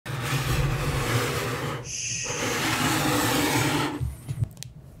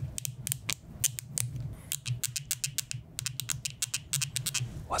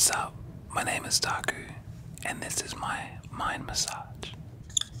What's up? My name is Taku, and this is my mind massage.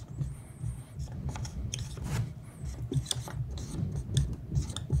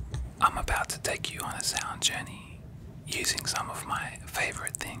 I'm about to take you on a sound journey using some of my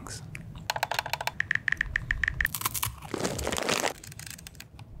favorite things.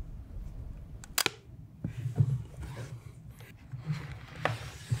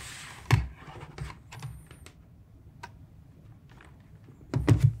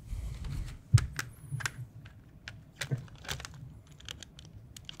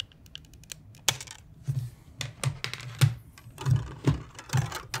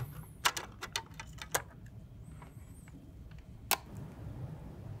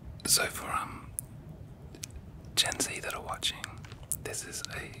 So for Gen Z that are watching,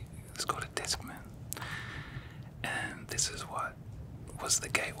 it's called a Discman, and this is what was the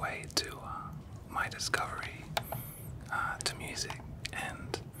gateway to my discovery to music,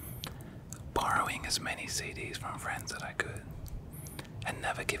 and borrowing as many CDs from friends that I could, and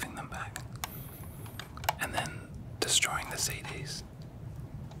never giving them back, and then destroying the CDs,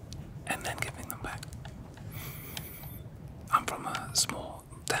 and then giving them back. I'm from a small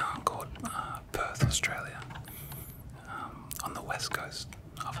town called Perth, Australia, on the west coast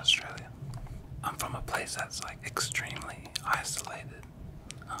of Australia. I'm from a place that's like extremely isolated.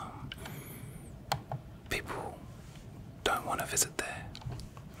 People don't want to visit there.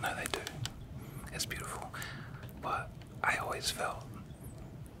 No, they do. It's beautiful. But I always felt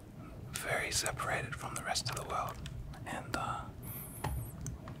very separated from the rest of the world. And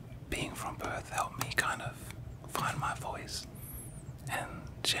being from Perth helped me kind of find my voice and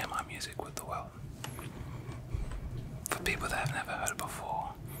share my music with the world. For people that have never heard it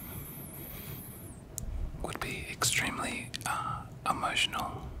before, would be extremely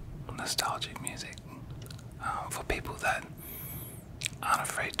emotional, nostalgic music for people that aren't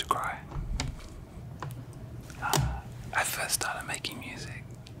afraid to cry. I first started making music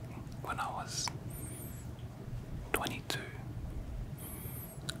when I was 22.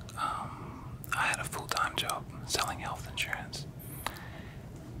 I had a full-time job selling health insurance,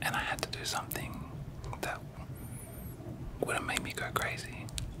 and I had to do something that wouldn't make me go crazy.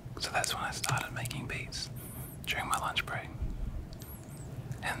 So that's when I started making beats during my lunch break.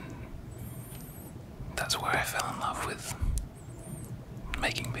 And that's where I fell in love with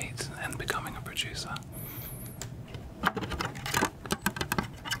making beats and becoming a producer.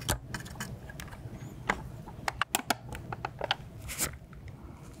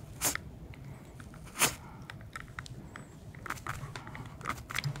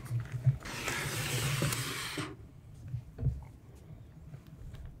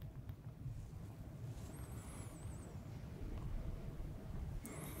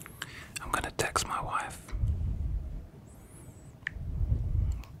 I'm gonna text my wife.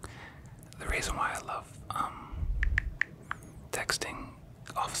 The reason why I love texting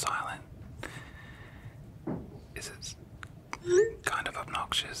off silent is it's kind of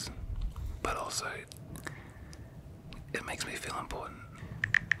obnoxious, but also it makes me feel important.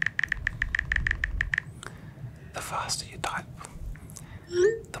 The faster you type,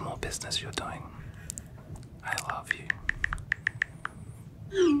 the more business you're doing. I love you.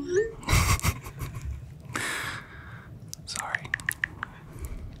 Sorry.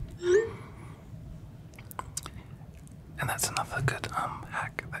 And that's another good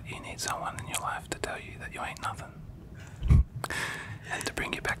hack, that you need someone in your life to tell you that you ain't nothing and to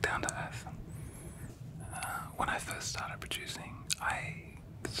bring you back down to earth. When I first started producing, I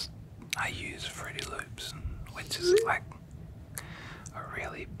use Fruity Loops, which is like a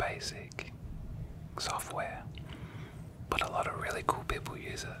really basic software, but a lot of really cool people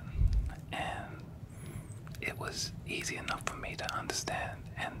use it, and it was easy enough for me to understand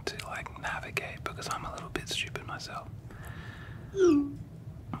and to like navigate, because I'm a little bit stupid myself.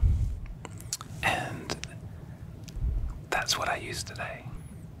 And that's what I use today.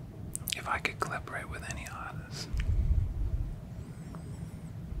 If I could collaborate with any artist,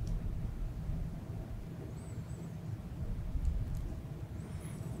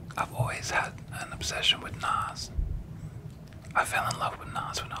 I've always had an obsession with Nas. I fell in love with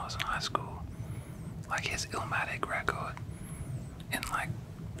Nas when I was in high school. Like his Illmatic record, and like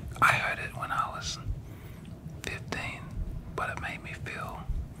I heard it when I was 15, but it made me feel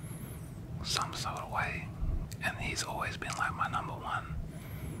some sort of way, and he's always been like my #1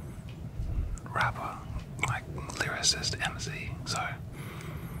 rapper, like lyricist, MC, so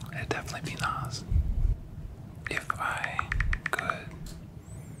it'd definitely be Nas. If I could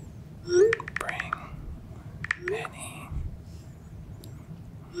bring any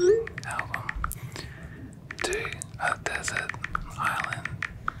album to a desert island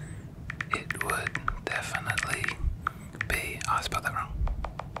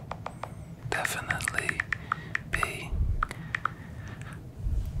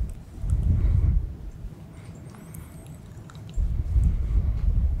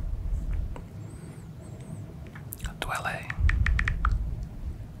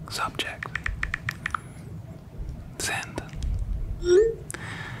subject. Send.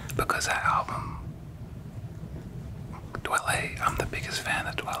 Because that album, Dwelle, I'm the biggest fan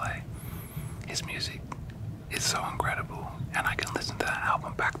of Dwelle. His music is so incredible, and I can listen to that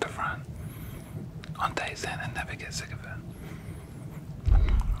album back to front on days in and never get sick of it.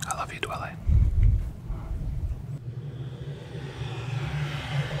 I love you, Dwelle.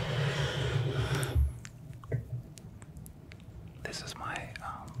 This is my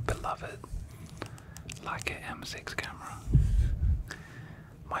beloved Leica M6 camera.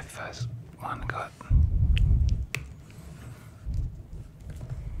 My first one got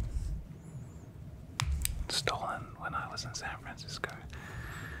stolen when I was in San Francisco,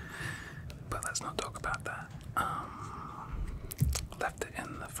 but let's not talk about that. Left it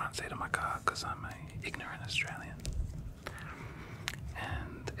in the front seat of my car because I'm an ignorant Australian,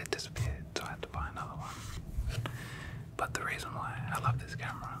 and it disappeared, so I had to buy another one. But the reason why I love this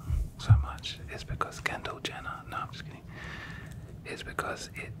camera so much is because Kendall Jenner, no, I'm just kidding, is because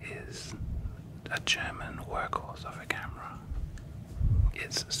it is a German workhorse of a camera.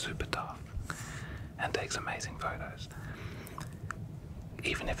 It's super tough and takes amazing photos,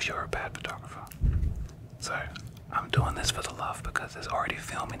 even if you're a bad photographer. So I'm doing this for the love because there's already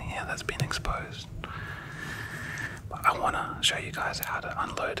film in here that's been exposed. But I want to show you guys how to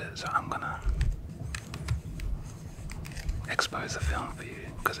unload it, so I'm gonna expose the film for you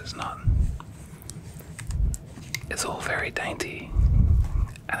because it's all very dainty,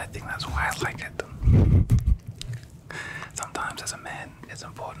 and I think that's why I like it. Sometimes as a man, it's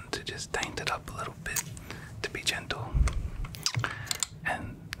important to just daint it up a little bit, to be gentle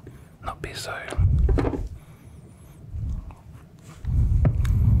and not be so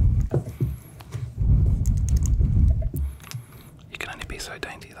you can only be so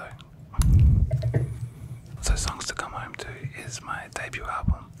dainty though. So Songs to Come Home To is my debut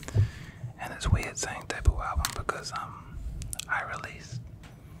album, and it's weird saying debut album because I released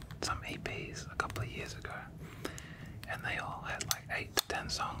some EPs a couple of years ago, and they all had like 8 to 10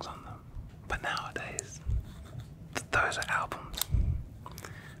 songs on them. But nowadays, those are albums.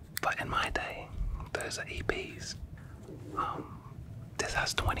 But in my day, those are EPs. This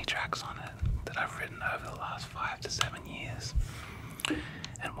has 20 tracks on it that I've written over the last 5 to 7 years.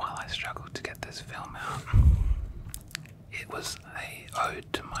 And while I struggled to get this film out, it was an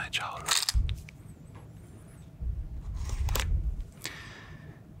ode to my childhood.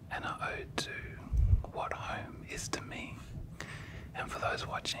 And an ode to what home is to me. And for those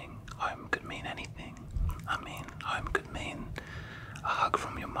watching, home could mean anything. I mean, home could mean a hug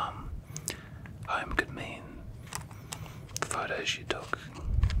from your mum. Home could mean the photos you took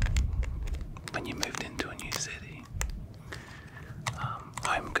when you moved into a new city.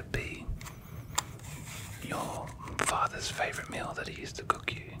 Home could be your father's favourite meal that he used to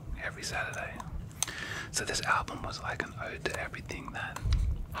cook you every Saturday. So this album was like an ode to everything that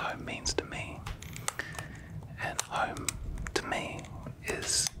home means to me. And home to me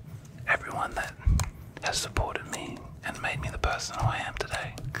is everyone that has supported me and made me the person who I am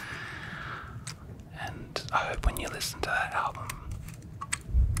today. And I hope when you listen to that album,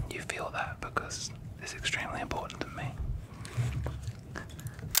 you feel that, because it's extremely important to me.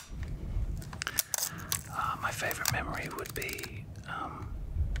 My favourite memory would be, I'm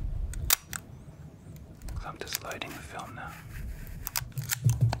just loading the film now.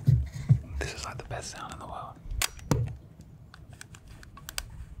 This is like the best sound in the world.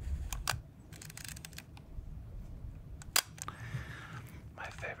 My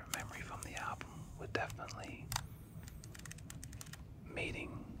favourite memory from the album would definitely meeting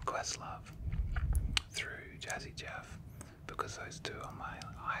Questlove through Jazzy Jeff, because those two are my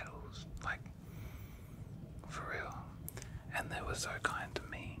idols, like, for real. And they were so kind to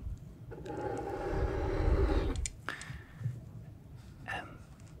me. And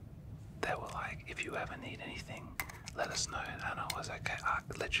they were like, if you ever need anything, let us know. And I was okay. I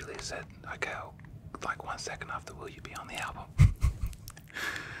literally said, okay, like 1 second after, will you be on the album?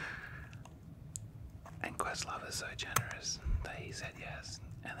 And Questlove is so generous that he said yes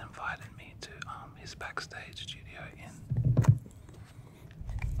and invited me to his backstage studio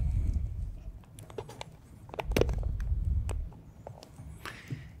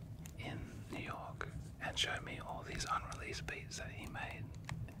in New York, and showed me all these unreleased beats that he made,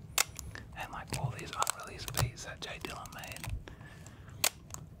 and like all these unreleased beats that Jay Dillon made.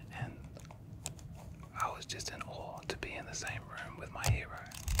 And I was just in awe to be in the same room with my hero.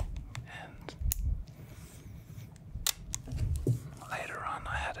 And later on,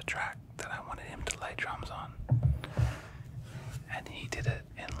 I had a track that I wanted him to lay drums on, and he did it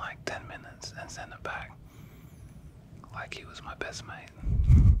in like 10 minutes and sent it back like he was my best mate.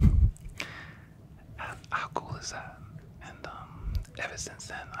 How cool is that? And ever since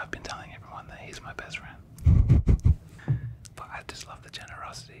then, I've been telling everyone that he's my best friend. But I just love the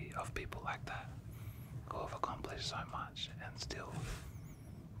generosity of people like that, who have accomplished so much and still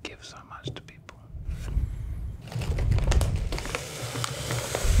give so much to people.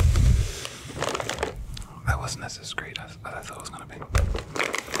 That wasn't as discreet as I thought it was going to be.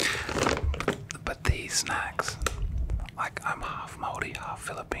 But these snacks, like I'm half Maori, half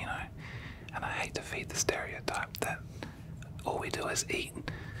Filipino, and I hate to feed the stereotype that all we do is eat.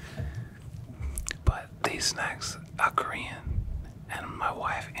 But these snacks are Korean, and my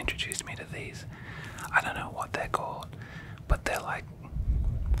wife introduced me to these. I don't know what they're called, but they're like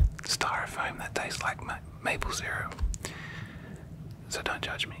styrofoam that tastes like maple syrup. So don't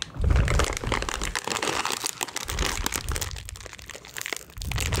judge me.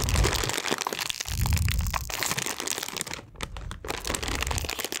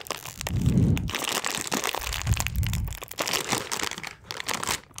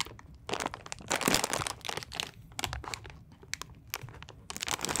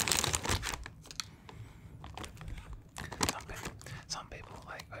 Some people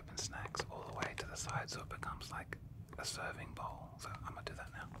like open snacks all the way to the side so it becomes like a serving bowl. So I'm gonna do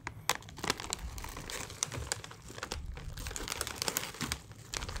that now.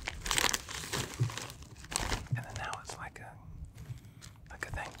 And then now it's like a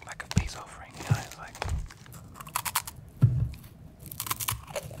thing, like a peace offering, you know, it's like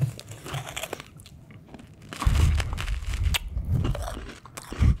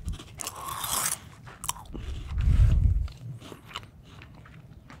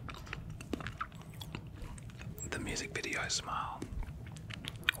the music video Smile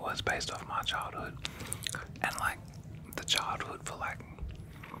was based off my childhood, and like the childhood for like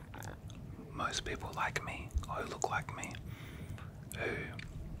most people like me or who look like me, who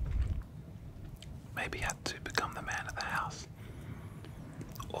maybe had to become the man of the house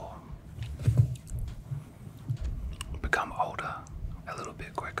or become older a little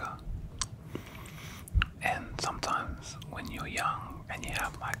bit quicker. And sometimes when you're young and you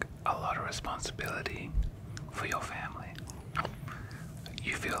have like a lot of responsibility for your family,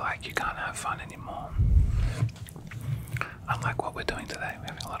 you feel like you can't have fun anymore. Unlike what we're doing today, we're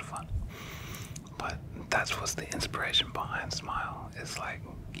having a lot of fun. But that's what's the inspiration behind Smile. It's like,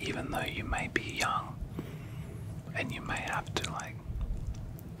 even though you may be young and you may have to like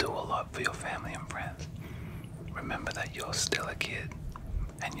do a lot for your family and friends, remember that you're still a kid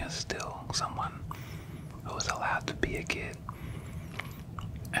and you're still someone who is allowed to be a kid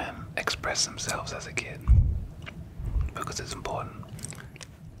and express themselves as a kid, because it's important.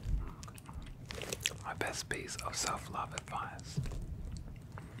 My best piece of self-love advice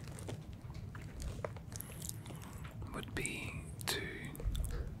would be to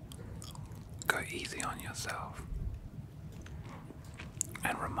go easy on yourself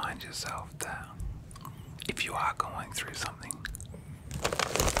and remind yourself that if you are going through something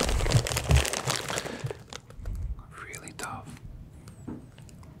really tough,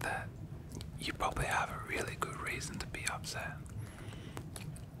 that you probably have a really good reason to be upset,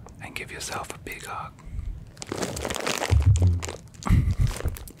 and give yourself a big hug.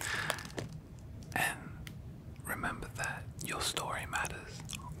 And remember that your story matters.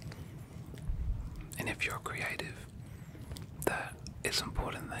 And if you're creative, that it's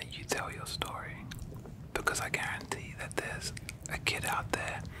important that you tell your story, because I guarantee that there's a kid out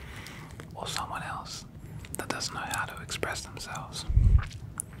there or someone else that doesn't know how to express themselves,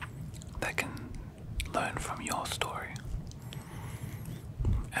 that can learn from your story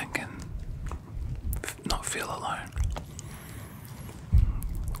and can not feel alone,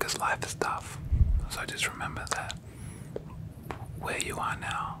 because life is tough. So just remember that where you are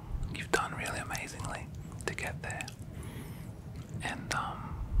now, you've done really amazingly to get there, and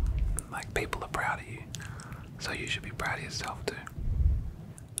like people are proud of you, so you should be proud of yourself too.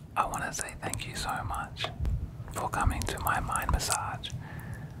 I want to say thank you so much for coming to my mind massage.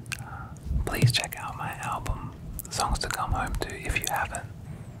 Please check out my album, Songs to Come Home To, if you haven't.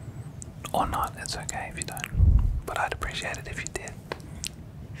 Or not, it's okay if you don't. But I'd appreciate it if you did.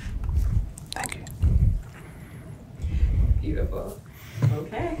 Thank you. Beautiful.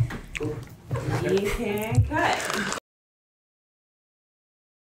 Okay. You can cut.